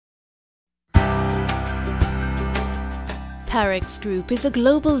Parex Group is a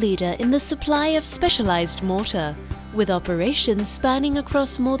global leader in the supply of specialized mortar, with operations spanning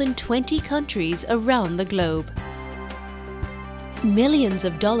across more than 20 countries around the globe. Millions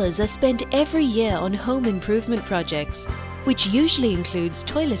of dollars are spent every year on home improvement projects, which usually includes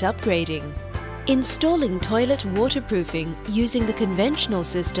toilet upgrading. Installing toilet waterproofing using the conventional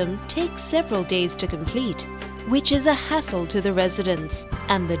system takes several days to complete, which is a hassle to the residents,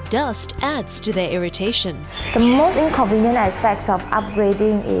 and the dust adds to their irritation. The most inconvenient aspects of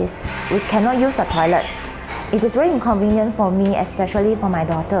upgrading is we cannot use the toilet. It is very inconvenient for me, especially for my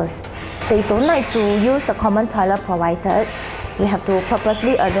daughters. They don't like to use the common toilet provided. We have to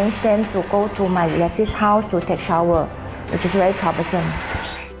purposely arrange them to go to my relative's house to take shower, which is very troublesome.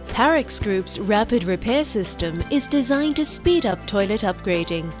 Parex Group's rapid repair system is designed to speed up toilet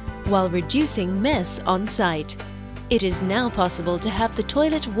upgrading while reducing mess on site. It is now possible to have the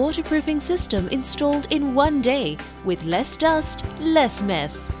toilet waterproofing system installed in one day with less dust, less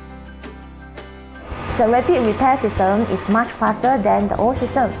mess. The rapid repair system is much faster than the old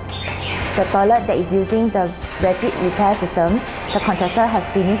system. The toilet that is using the rapid repair system, the contractor has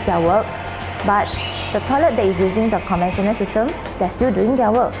finished their work, but the toilet that is using the conventional system, they're still doing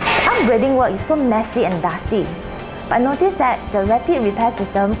their work. The upgrading work is so messy and dusty. But notice that the rapid repair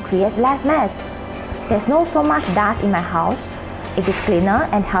system creates less mess. There's no so much dust in my house. It is cleaner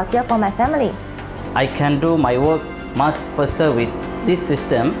and healthier for my family. I can do my work much faster with this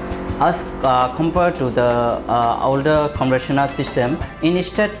system as compared to the older conventional system.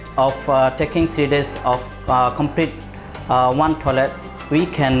 Instead of taking 3 days of complete one toilet, we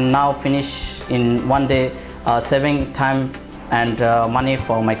can now finish in one day, saving time and money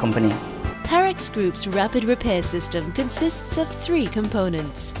for my company. Parex Group's rapid repair system consists of 3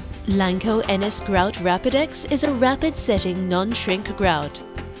 components. Lanko NS Grout Rapidex is a rapid setting non-shrink grout.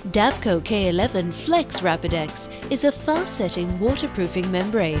 Davco K11 Flex Rapidex is a fast setting waterproofing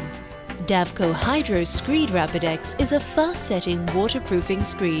membrane. Davco Hydro Screed Rapidex is a fast setting waterproofing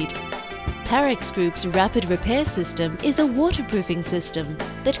screed. Parex Group's rapid repair system is a waterproofing system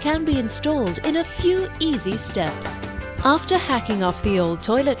that can be installed in a few easy steps. After hacking off the old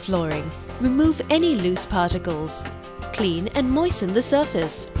toilet flooring, remove any loose particles. Clean and moisten the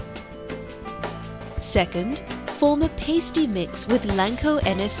surface. Second, form a pasty mix with Lanko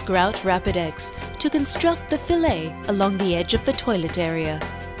NS Grout Rapidex to construct the fillet along the edge of the toilet area.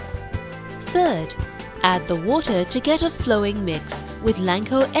 Third, add the water to get a flowing mix with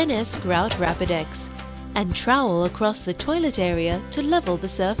Lanko NS Grout Rapidex and trowel across the toilet area to level the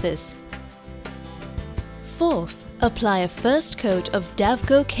surface. Fourth, apply a first coat of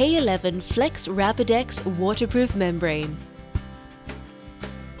Davco K11 Flex Rapidex waterproof membrane.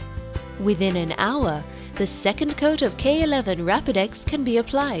 Within an hour, the second coat of K11 Rapidex can be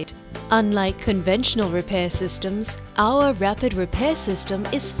applied. Unlike conventional repair systems, our rapid repair system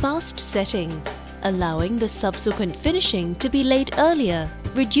is fast setting, allowing the subsequent finishing to be laid earlier,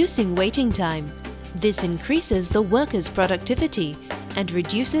 reducing waiting time. This increases the worker's productivity and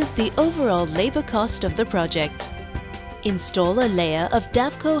reduces the overall labor cost of the project. Install a layer of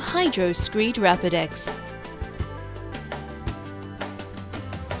Davco Hydro Screed Rapidex.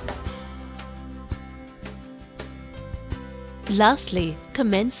 Lastly,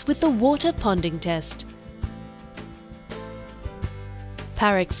 commence with the water ponding test.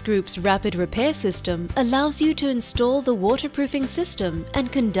 Parex Group's rapid repair system allows you to install the waterproofing system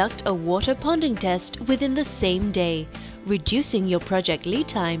and conduct a water ponding test within the same day, reducing your project lead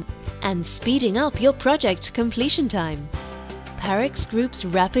time and speeding up your project completion time. Parex Group's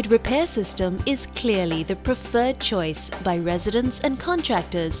rapid repair system is clearly the preferred choice by residents and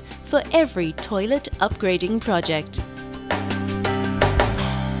contractors for every toilet upgrading project.